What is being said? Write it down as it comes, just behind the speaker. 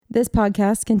This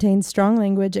podcast contains strong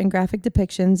language and graphic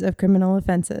depictions of criminal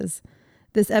offenses.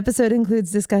 This episode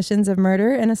includes discussions of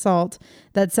murder and assault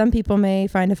that some people may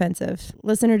find offensive.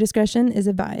 Listener discretion is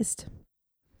advised.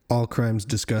 All crimes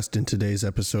discussed in today's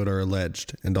episode are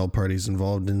alleged, and all parties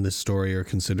involved in this story are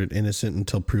considered innocent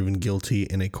until proven guilty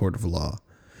in a court of law.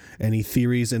 Any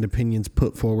theories and opinions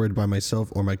put forward by myself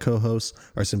or my co-hosts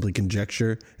are simply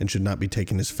conjecture and should not be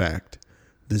taken as fact.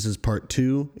 This is part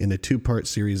 2 in a 2-part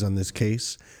series on this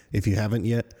case. If you haven't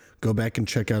yet, go back and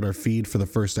check out our feed for the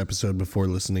first episode before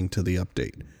listening to the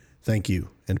update. Thank you,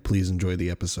 and please enjoy the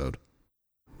episode.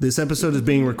 This episode is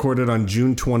being recorded on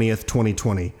June 20th,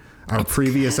 2020. Our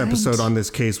previous episode on this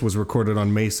case was recorded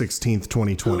on May 16th,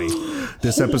 2020.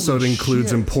 This episode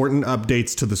includes important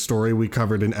updates to the story we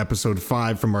covered in episode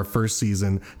 5 from our first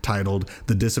season, titled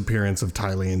The Disappearance of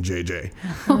Tylee and JJ.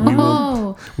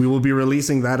 We will be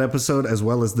releasing that episode as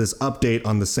well as this update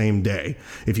on the same day.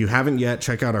 If you haven't yet,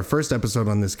 check out our first episode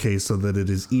on this case so that it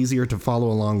is easier to follow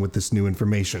along with this new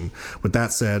information. With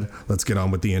that said, let's get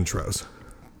on with the intros.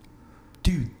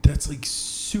 Dude, that's like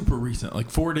super recent. Like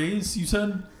 4 days, you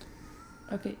said?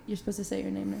 Okay, you're supposed to say your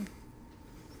name now.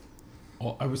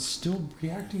 Oh, I was still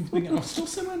reacting to the I was still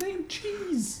saying my name.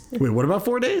 Jeez. Wait, what about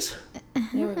 4 days?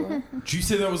 Yeah, wait, what? Did you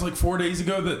say that was like 4 days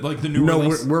ago that like the new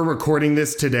release? No, we're recording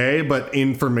this today, but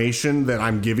information that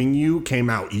I'm giving you came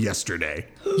out yesterday.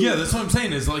 Yeah, that's what I'm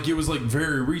saying. Is like it was like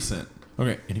very recent.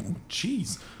 Okay, anyway,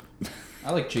 cheese.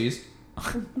 I like cheese.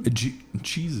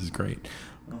 Cheese is great.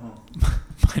 Uh-huh.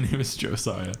 My name is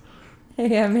Josiah.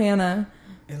 Hey, I'm Hannah.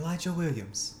 Elijah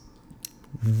Williams.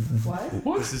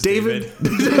 What? This is David.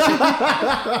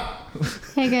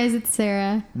 Hey guys, it's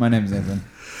Sarah. My name's Anthony.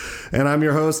 And I'm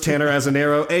your host, Tanner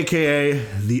Azanero, a.k.a.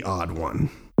 The Odd One.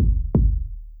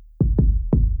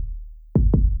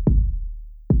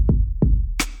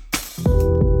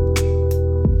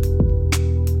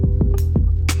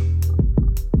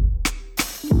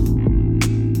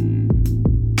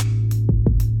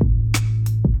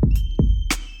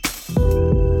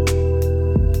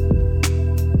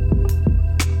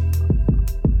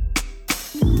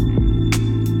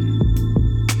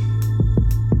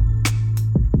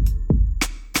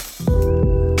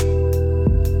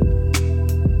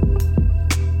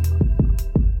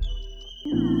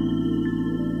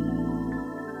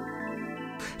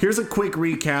 Here's a quick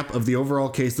recap of the overall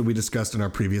case that we discussed in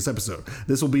our previous episode.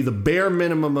 This will be the bare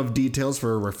minimum of details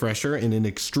for a refresher in an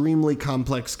extremely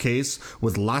complex case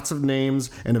with lots of names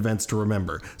and events to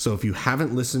remember. So if you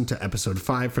haven't listened to episode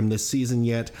 5 from this season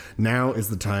yet, now is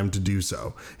the time to do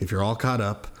so. If you're all caught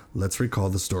up, let's recall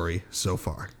the story so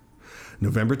far.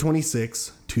 November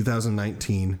 26,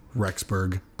 2019,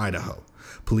 Rexburg, Idaho.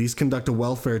 Police conduct a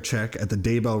welfare check at the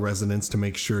Daybell residence to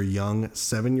make sure young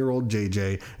 7-year-old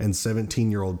JJ and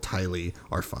 17-year-old Tylee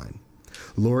are fine.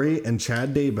 Lori and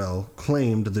Chad Daybell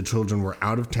claimed the children were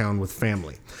out of town with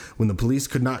family. When the police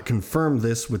could not confirm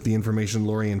this with the information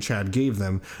Lori and Chad gave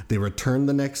them, they returned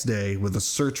the next day with a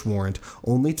search warrant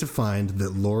only to find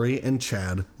that Lori and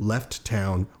Chad left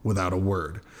town without a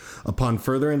word. Upon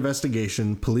further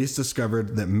investigation, police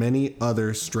discovered that many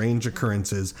other strange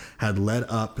occurrences had led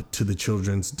up to the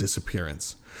children's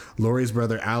disappearance. Lori's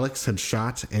brother Alex had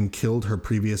shot and killed her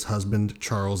previous husband,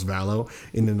 Charles Vallow,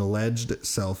 in an alleged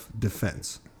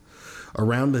self-defense.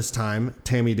 Around this time,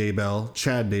 Tammy Daybell,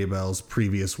 Chad Daybell's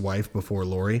previous wife before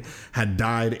Lori, had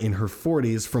died in her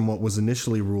 40s from what was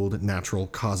initially ruled natural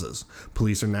causes.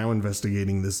 Police are now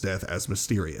investigating this death as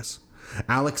mysterious.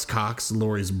 Alex Cox,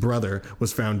 Lori's brother,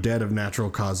 was found dead of natural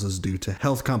causes due to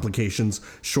health complications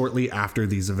shortly after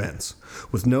these events.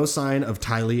 With no sign of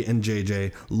Tylee and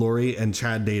JJ, Lori and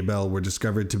Chad Daybell were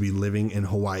discovered to be living in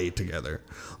Hawaii together.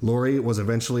 Lori was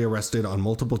eventually arrested on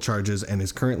multiple charges and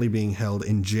is currently being held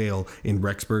in jail in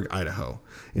Rexburg, Idaho.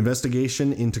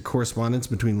 Investigation into correspondence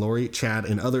between Lori, Chad,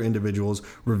 and other individuals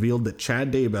revealed that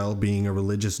Chad Daybell, being a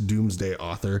religious doomsday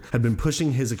author, had been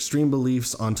pushing his extreme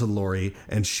beliefs onto Lori,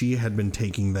 and she had been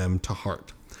taking them to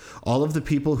heart. All of the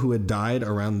people who had died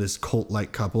around this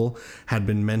cult-like couple had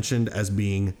been mentioned as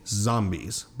being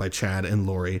zombies by Chad and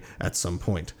Lori at some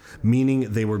point,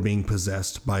 meaning they were being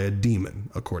possessed by a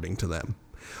demon, according to them.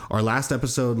 Our last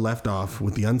episode left off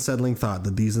with the unsettling thought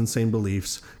that these insane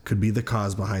beliefs could be the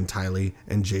cause behind Tylee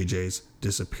and JJ's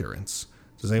disappearance.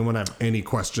 Does anyone have any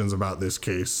questions about this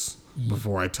case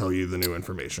before I tell you the new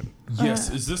information? Yes.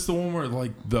 Is this the one where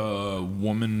like the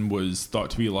woman was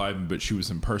thought to be alive, but she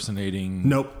was impersonating?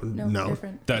 Nope. No.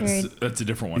 Different. That's a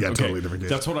different one. Yeah, okay. totally different case.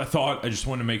 That's what I thought. I just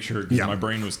wanted to make sure because my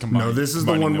brain was combined. No, this is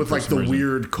the one with like the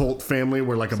weird cult family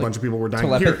where like a bunch of people were dying.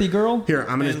 Telepathy girl? Here,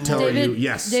 I'm going to tell you.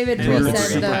 Yes. David Weird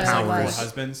said superpowers.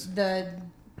 Husbands. the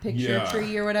picture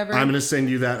tree or whatever. I'm going to send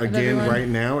you that again everyone? right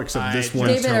now, except this one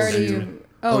David tells already. you.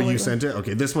 Oh, you which sent it?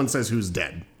 Okay, this one says who's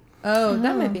dead. Oh,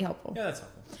 that might be helpful. Yeah, that's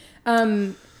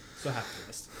helpful. So half the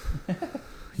list.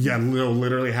 Yeah,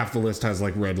 literally half the list has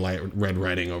like red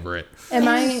writing over it. Am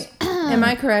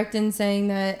I correct in saying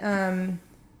that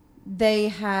they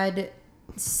had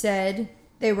said,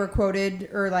 they were quoted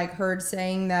or like heard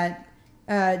saying that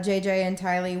JJ and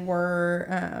Tylee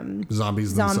were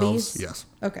Zombies themselves? Yes.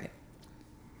 Okay.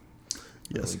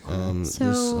 Yes. Really cool. This, I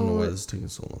don't know why this is taking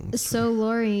so long. So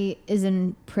Lori is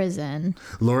in prison.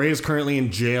 Lori is currently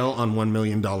in jail on $1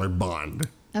 million bond.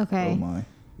 Okay. Oh my.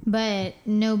 But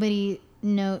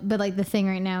but like the thing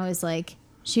right now is like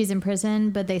she's in prison,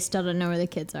 but they still don't know where the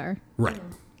kids are. Right.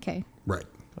 Okay. Right.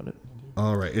 Got it.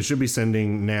 All right. It should be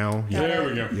sending now. Yep. There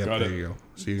we go. Yep, Got there it. you go.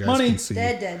 So you guys Money. can see.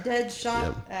 Dead,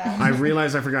 shot. I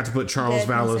realized I forgot to put Charles Dead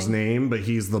Vallow's missing. name, but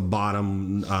he's the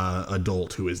bottom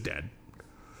adult who is dead.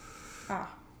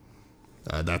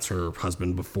 That's her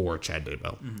husband before Chad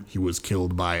Daybell. He was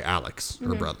killed by Alex,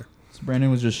 her brother. So Brandon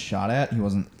was just shot at. He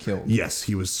wasn't killed. Yes,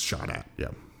 he was shot at. Yeah.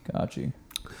 Got you.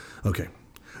 Okay.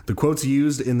 The quotes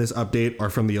used in this update are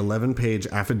from the 11-page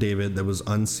affidavit that was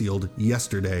unsealed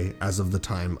yesterday as of the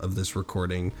time of this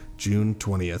recording, June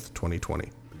 20th, 2020.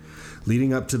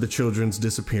 Leading up to the children's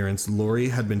disappearance, Lori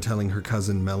had been telling her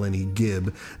cousin Melanie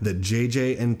Gibb that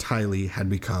JJ and Tylee had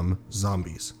become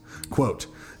zombies. Quote,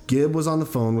 Gibb was on the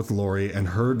phone with Lori and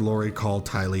heard Lori call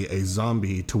Tylee a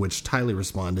zombie, to which Tylee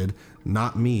responded,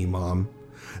 "Not me, Mom."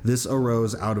 This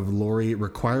arose out of Lori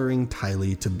requiring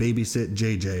Tylee to babysit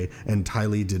JJ, and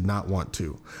Tylee did not want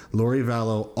to. Lori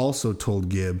Vallow also told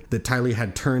Gibb that Tylee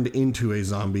had turned into a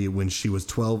zombie when she was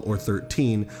 12 or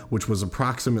 13, which was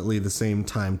approximately the same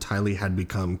time Tylee had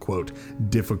become, quote,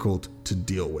 difficult to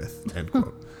deal with, end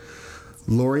quote.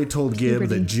 Lori told Gibb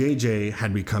that JJ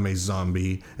had become a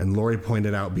zombie, and Lori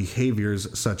pointed out behaviors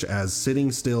such as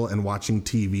sitting still and watching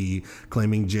TV,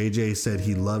 claiming JJ said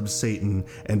he loved Satan,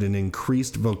 and an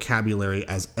increased vocabulary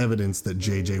as evidence that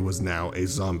JJ was now a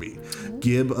zombie.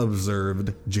 Gibb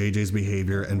observed JJ's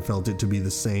behavior and felt it to be the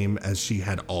same as she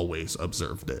had always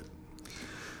observed it.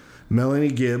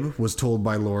 Melanie Gibb was told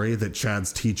by Lori that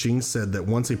Chad's teaching said that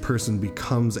once a person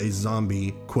becomes a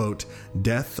zombie, quote,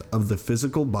 death of the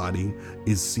physical body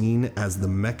is seen as the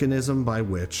mechanism by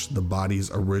which the body's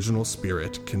original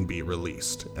spirit can be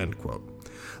released, end quote.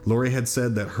 Lori had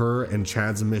said that her and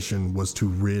Chad's mission was to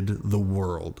rid the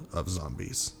world of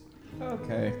zombies.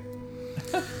 Okay.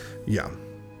 Yeah.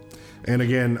 And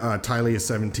again, Tylee is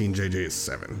 17, JJ is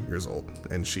 7 years old,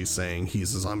 and she's saying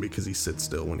he's a zombie because he sits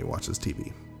still when he watches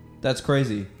TV. That's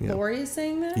crazy. Yeah. Lori is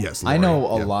saying that? Yes, I Lori, know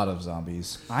a yeah. lot of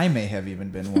zombies. I may have even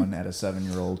been one at a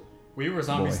 7-year-old. We were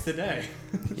zombies Boy. today.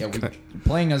 Yeah, we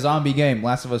playing a zombie game.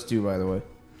 Last of Us 2, by the way.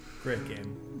 Great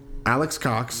game. Alex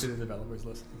Cox. To the developers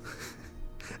listen.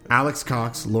 Alex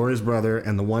Cox, Lori's brother,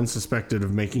 and the one suspected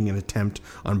of making an attempt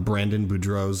on Brandon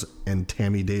Boudreau's and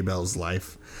Tammy Daybell's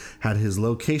life, had his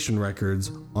location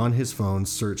records on his phone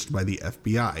searched by the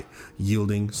FBI,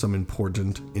 yielding some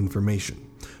important information.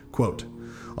 Quote,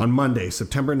 on Monday,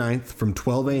 September 9th, from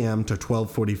 12 a.m. to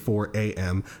 12:44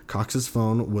 a.m., Cox's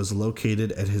phone was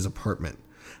located at his apartment.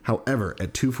 However,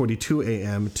 at 2:42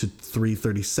 a.m. to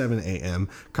 3:37 a.m.,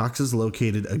 Cox is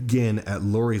located again at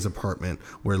Lori's apartment,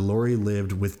 where Lori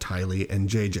lived with Tylee and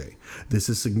JJ. This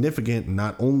is significant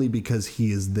not only because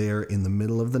he is there in the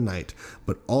middle of the night,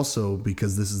 but also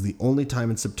because this is the only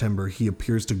time in September he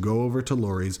appears to go over to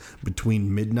Lori's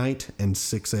between midnight and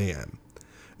 6 a.m.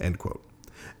 End quote.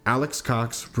 Alex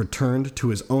Cox returned to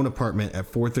his own apartment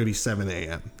at 4:37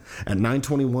 a.m. At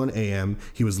 9:21 a.m.,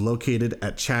 he was located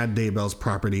at Chad Daybell's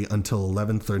property until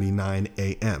 11:39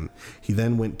 a.m. He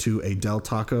then went to a Del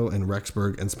Taco in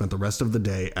Rexburg and spent the rest of the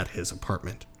day at his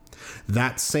apartment.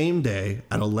 That same day,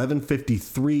 at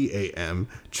 11:53 a.m.,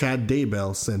 Chad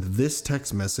Daybell sent this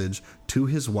text message to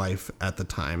his wife at the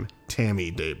time,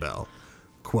 Tammy Daybell.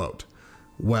 Quote,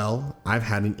 well, I've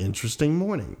had an interesting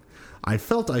morning. I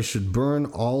felt I should burn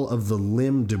all of the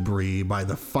limb debris by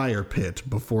the fire pit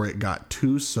before it got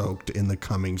too soaked in the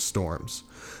coming storms.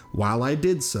 While I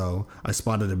did so, I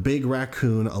spotted a big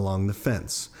raccoon along the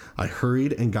fence. I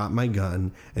hurried and got my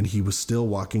gun, and he was still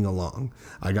walking along.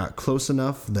 I got close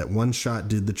enough that one shot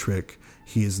did the trick.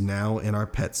 He is now in our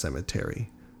pet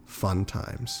cemetery. Fun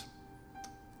times.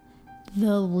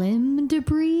 The limb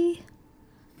debris?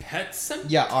 Pet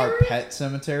cemetery? Yeah, our pet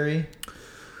cemetery.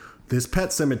 This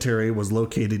pet cemetery was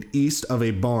located east of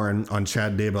a barn on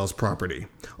Chad Daybell's property.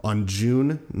 On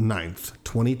June 9th,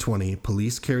 2020,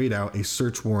 police carried out a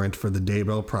search warrant for the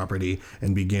Daybell property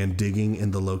and began digging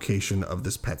in the location of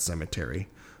this pet cemetery.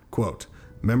 Quote,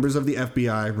 Members of the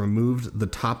FBI removed the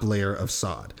top layer of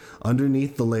sod.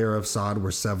 Underneath the layer of sod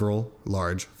were several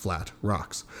large, flat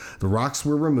rocks. The rocks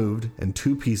were removed, and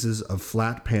 2 pieces of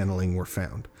flat paneling were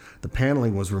found. The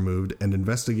paneling was removed, and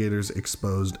investigators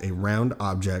exposed a round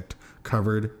object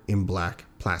covered in black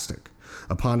plastic.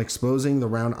 Upon exposing the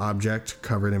round object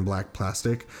covered in black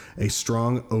plastic, a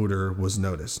strong odor was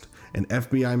noticed. An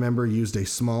FBI member used a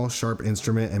small, sharp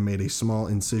instrument and made a small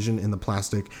incision in the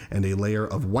plastic, and a layer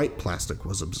of white plastic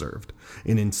was observed.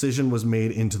 An incision was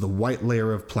made into the white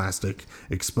layer of plastic,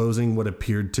 exposing what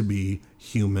appeared to be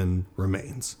human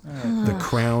remains. The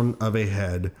crown of a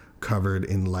head covered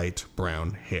in light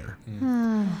brown hair.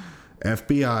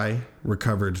 FBI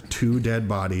recovered 2 dead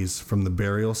bodies from the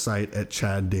burial site at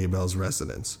Chad Daybell's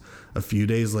residence. A few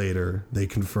days later, they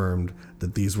confirmed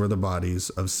that these were the bodies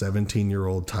of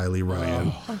 17-year-old Tylee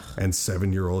Ryan and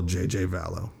 7-year-old JJ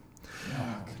Vallow.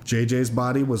 JJ's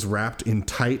body was wrapped in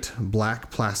tight black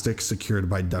plastic secured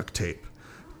by duct tape.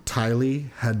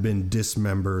 Tylee had been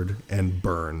dismembered and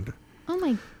burned. Oh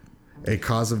my. A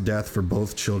cause of death for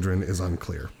both children is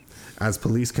unclear. As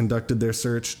police conducted their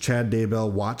search, Chad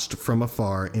Daybell watched from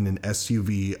afar in an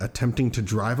SUV, attempting to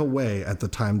drive away at the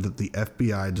time that the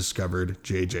FBI discovered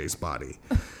JJ's body.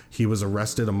 He was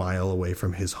arrested a mile away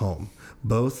from his home.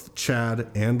 Both Chad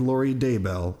and Lori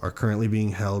Daybell are currently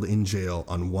being held in jail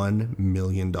on $1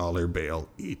 million bail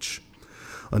each.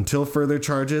 Until further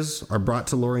charges are brought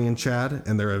to Lori and Chad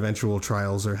and their eventual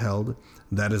trials are held,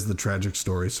 that is the tragic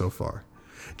story so far.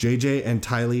 JJ and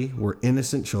Tylee were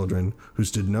innocent children who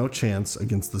stood no chance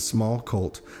against the small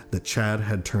cult that Chad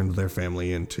had turned their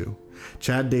family into.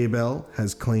 Chad Daybell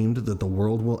has claimed that the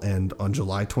world will end on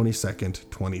July 22nd,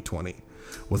 2020.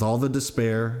 With all the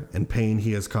despair and pain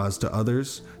he has caused to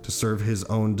others to serve his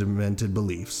own demented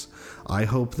beliefs, I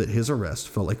hope that his arrest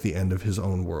felt like the end of his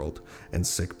own world and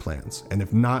sick plans. And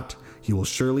if not, he will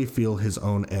surely feel his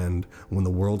own end when the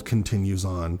world continues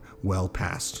on well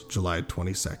past July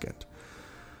 22nd.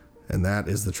 And that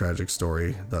is the tragic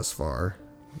story thus far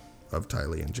of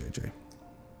Tylee and JJ.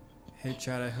 Hey,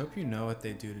 Chad, I hope you know what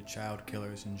they do to child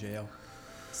killers in jail.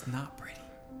 It's not pretty.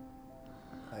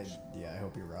 I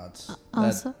hope he rots.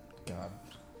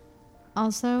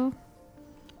 Also,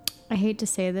 I hate to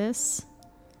say this,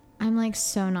 I'm like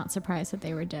so not surprised that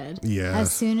they were dead. Yeah.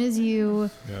 As soon as you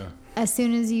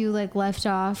like left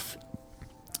off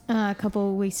a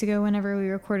couple of weeks ago, whenever we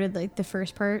recorded like the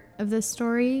first part of this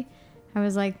story, I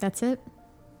was like, that's it.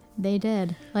 They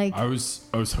did. Like I was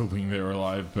hoping they were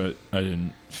alive, but I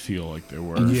didn't feel like they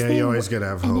were. Yeah, you always gotta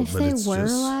have hope, but it's if they were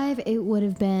just alive, it would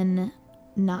have been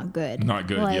not good. Not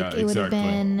good, like, yeah, it would have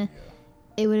exactly.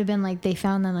 it would have been like they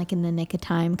found them like in the nick of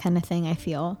time kind of thing, I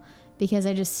feel.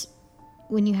 Because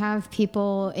when you have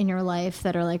people in your life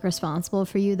that are like responsible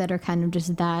for you that are kind of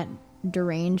just that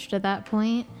deranged at that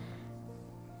point,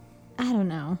 I don't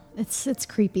know. It's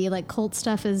creepy. Like cult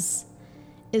stuff is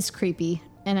creepy,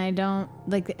 and I don't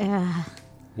like.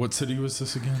 What city was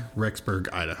this again?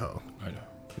 Rexburg, Idaho.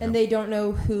 And they don't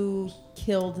know who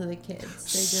killed the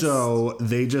kids.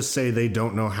 They just say they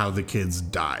don't know how the kids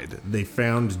died. They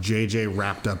found JJ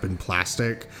wrapped up in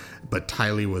plastic, but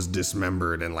Tylee was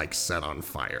dismembered and like set on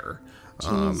fire.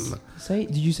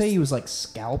 Did you say he was like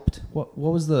scalped? What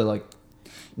was the like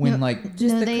when like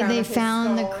just the they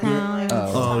found the crown.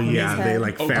 Oh yeah, they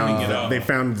like Opening it up. they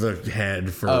found the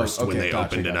head first when they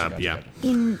gotcha, opened it up. gotcha.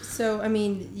 Yeah. So, I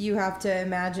mean, you have to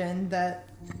imagine that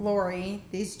Lori,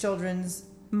 these children's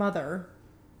mother,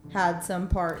 had some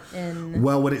part in...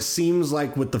 Well, what it seems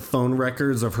like with the phone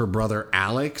records of her brother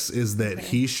Alex is that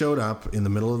he showed up in the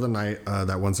middle of the night,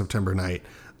 that one September night,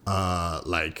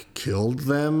 like killed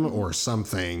them or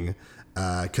something,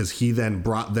 because he then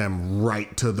brought them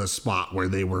right to the spot where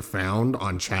they were found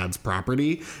on Chad's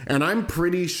property. And I'm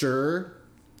pretty sure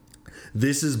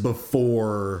this is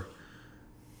before...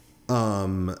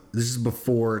 this is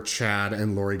before Chad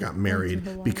and Lori got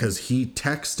married, because he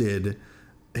texted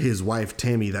his wife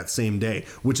Tammy that same day,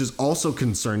 which is also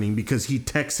concerning because he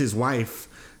texts his wife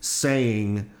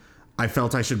saying, I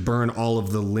felt I should burn all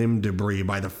of the limb debris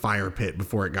by the fire pit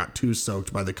before it got too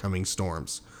soaked by the coming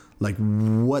storms. Like,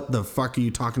 what the fuck are you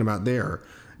talking about there?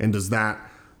 And does that,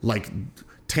 like,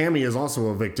 Tammy is also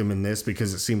a victim in this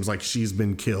because it seems like she's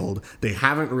been killed. They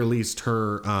haven't released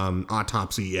her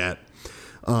autopsy yet.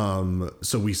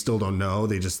 So we still don't know.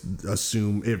 They just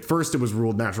assume at first it was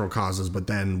ruled natural causes, but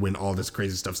then when all this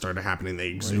crazy stuff started happening, they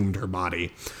exhumed her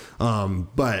body.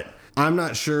 But I'm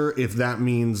not sure if that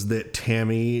means that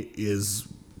Tammy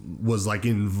was like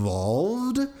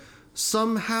involved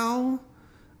somehow.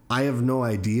 I have no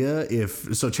idea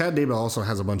so Chad Daybell also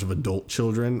has a bunch of adult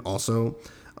children also.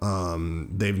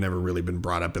 They've never really been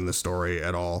brought up in the story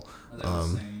at all.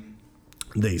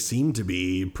 They seem to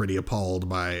be pretty appalled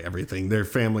by everything. Their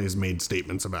family has made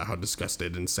statements about how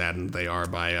disgusted and saddened they are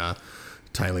by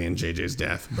Tylee and JJ's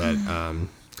death. But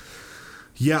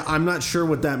yeah, I'm not sure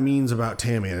what that means about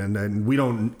Tammy, and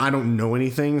I don't know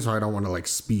anything, so I don't want to like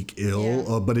speak ill.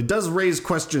 Yeah. But it does raise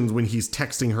questions when he's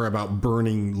texting her about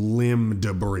burning limb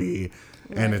debris,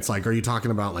 and it's like, are you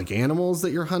talking about like animals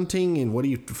that you're hunting, and what are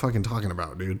you fucking talking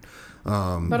about, dude?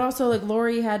 But also, like,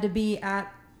 Lori had to be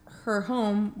at her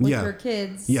home with her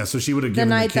kids. Yeah, so she would have the given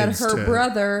the night that kids her to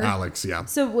brother Alex. Yeah.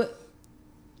 So what?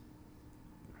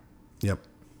 Yep.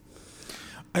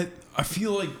 I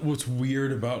feel like what's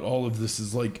weird about all of this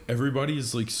is like everybody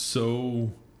is like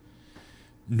so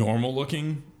normal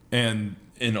looking, and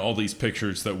in all these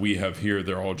pictures that we have here,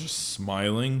 they're all just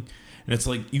smiling, and it's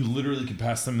like you literally could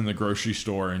pass them in the grocery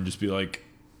store and just be like,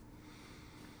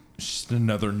 just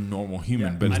another normal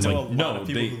human. But it's I know like a lot of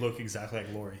people they who look exactly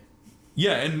like Lori.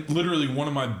 Yeah, and literally one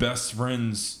of my best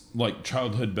friends, like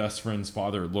childhood best friend's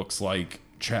father, looks like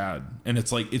Chad. And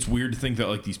it's like, it's weird to think that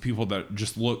like these people that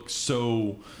just look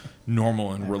so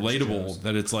normal and relatable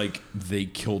that it's like they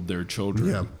killed their children.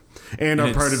 Yeah. And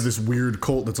are part of this weird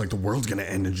cult that's like the world's going to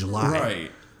end in July.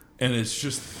 Right. And it's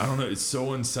just, I don't know, it's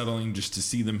so unsettling just to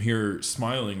see them here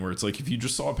smiling, where it's like if you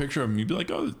just saw a picture of him, you'd be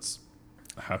like, oh, it's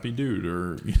a happy dude,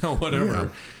 or, you know,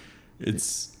 whatever. Yeah.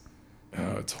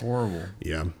 It's horrible.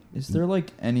 Yeah. Is there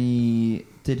like any?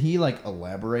 Did he like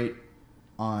elaborate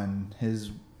on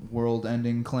his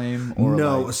world-ending claim? Or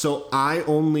no. like, So I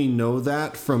only know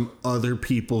that from other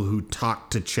people who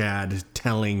talked to Chad,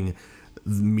 telling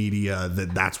the media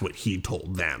that that's what he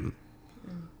told them.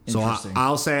 So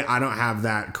I'll say I don't have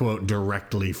that quote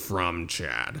directly from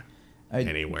Chad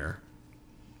anywhere.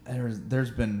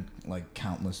 There's been like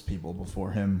countless people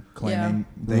before him claiming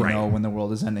they know when the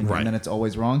world is ending, and then it's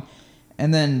always wrong.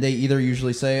 And then they either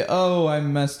usually say, "Oh, I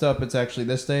messed up. It's actually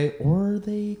this day," or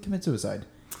they commit suicide.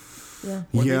 Yeah.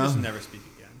 Or they just never speak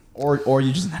again. Or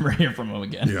you just never hear from him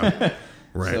again. Yeah.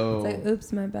 Right. So, it's like,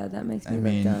 oops, my bad. That makes me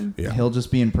look dumb. Yeah. He'll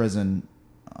just be in prison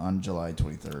on July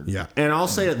 23rd. Yeah. And I'll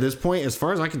say at this point, as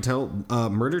far as I can tell,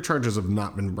 murder charges have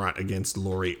not been brought against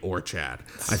Lori or Chad.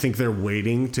 I think they're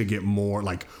waiting to get more,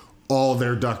 like, all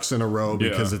their ducks in a row,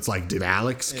 because it's like, did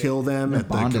Alex kill them at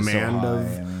the command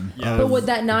of... But would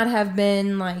that not have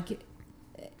been like,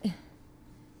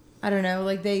 I don't know,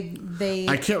 like they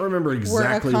I can't remember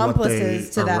exactly were what they accomplices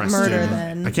to that arrested murder him.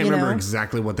 then. I can't remember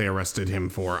exactly what they arrested him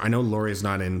for. I know Lori's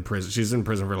not in prison. She's in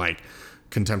prison for like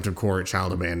contempt of court,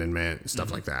 child abandonment,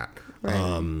 stuff like that. Right.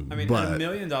 I mean, $1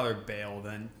 million bail,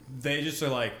 then they just are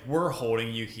like, we're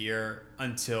holding you here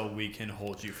until we can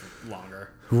hold you for longer.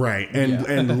 Right.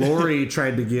 And Lori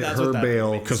tried to get her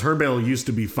bail, means. because her bail used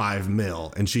to be $5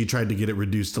 million, and she tried to get it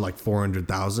reduced to like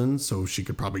 $400,000 so she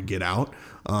could probably get out.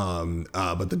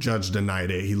 But the judge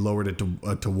denied it. He lowered it to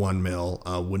 $1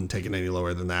 million. Wouldn't take it any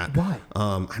lower than that. Why?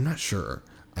 I'm not sure.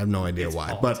 I have no idea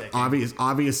why, but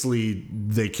obviously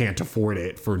they can't afford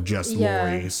it for just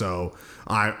Lori. So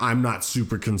I'm not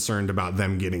super concerned about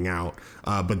them getting out,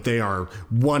 but they are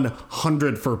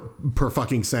 100 per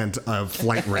fucking cent of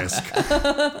flight risk.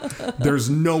 There's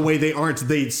no way they aren't.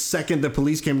 Second the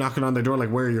police came knocking on their door, like,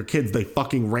 where are your kids? They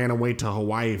fucking ran away to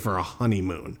Hawaii for a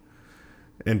honeymoon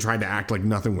and tried to act like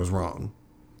nothing was wrong.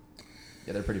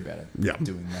 Yeah, they're pretty bad at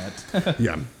doing that.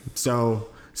 Yeah. So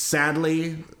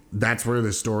sadly, that's where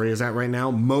the story is at right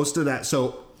now. Most of that.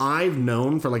 So I've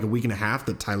known for like a week and a half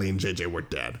that Tylee and JJ were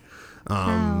dead.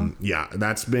 Yeah,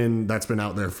 that's been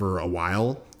out there for a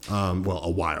while.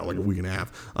 Like a week and a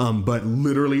half. But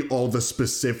literally all the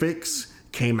specifics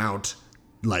came out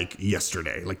like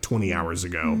yesterday, like 20 hours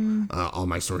ago. All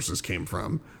my sources came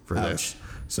for this.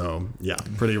 So yeah,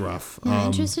 pretty rough. Yeah, I'm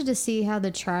interested to see how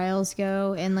the trials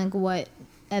go and like what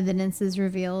evidence is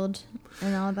revealed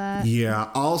and all that. Yeah,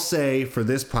 I'll say for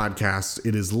this podcast,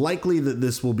 it is likely that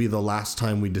this will be the last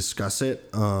time we discuss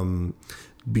it,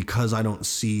 because I don't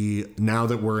see, now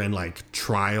that we're in like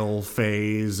trial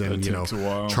phase and,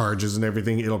 charges and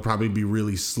everything, it'll probably be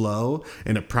really slow,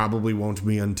 and it probably won't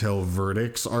be until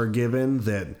verdicts are given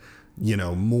that,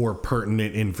 more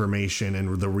pertinent information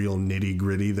and the real nitty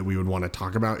gritty that we would want to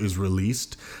talk about is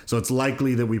released. So it's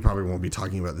likely that we probably won't be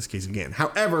talking about this case again.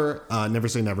 However, never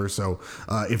say never. So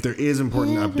if there is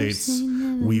important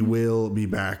updates, we will be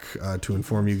back to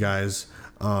inform you guys.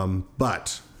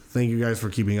 But thank you guys for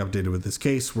keeping updated with this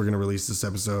case. We're going to release this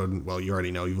episode. Well, you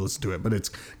already know, you've listened to it, but it's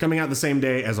coming out the same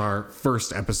day as our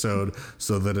first episode,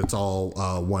 so that it's all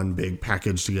one big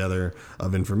package together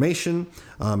of information.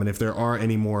 And if there are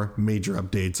any more major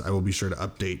updates, I will be sure to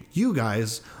update you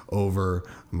guys over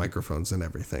microphones and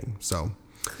everything. So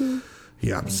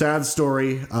Yeah, sad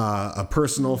story. A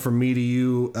personal from me to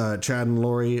you, Chad and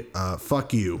Lori.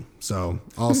 Fuck you. So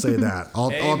I'll say that.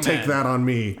 I'll take that on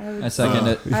me. I second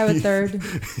it. I would third.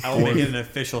 I will make it an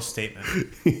official statement.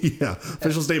 Yeah,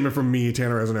 official statement from me,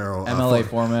 Tanner Rezanero. MLA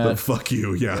format. But fuck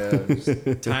you.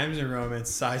 Yeah. Times New Roman,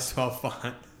 size 12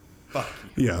 font. Fuck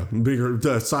you. Yeah,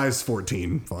 bigger, size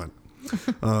 14 font.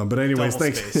 But anyways,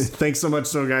 thanks so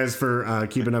much, guys, for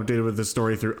keeping updated with this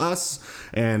story through us,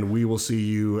 and we will see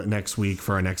you next week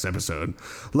for our next episode.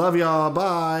 Love y'all.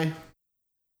 Bye.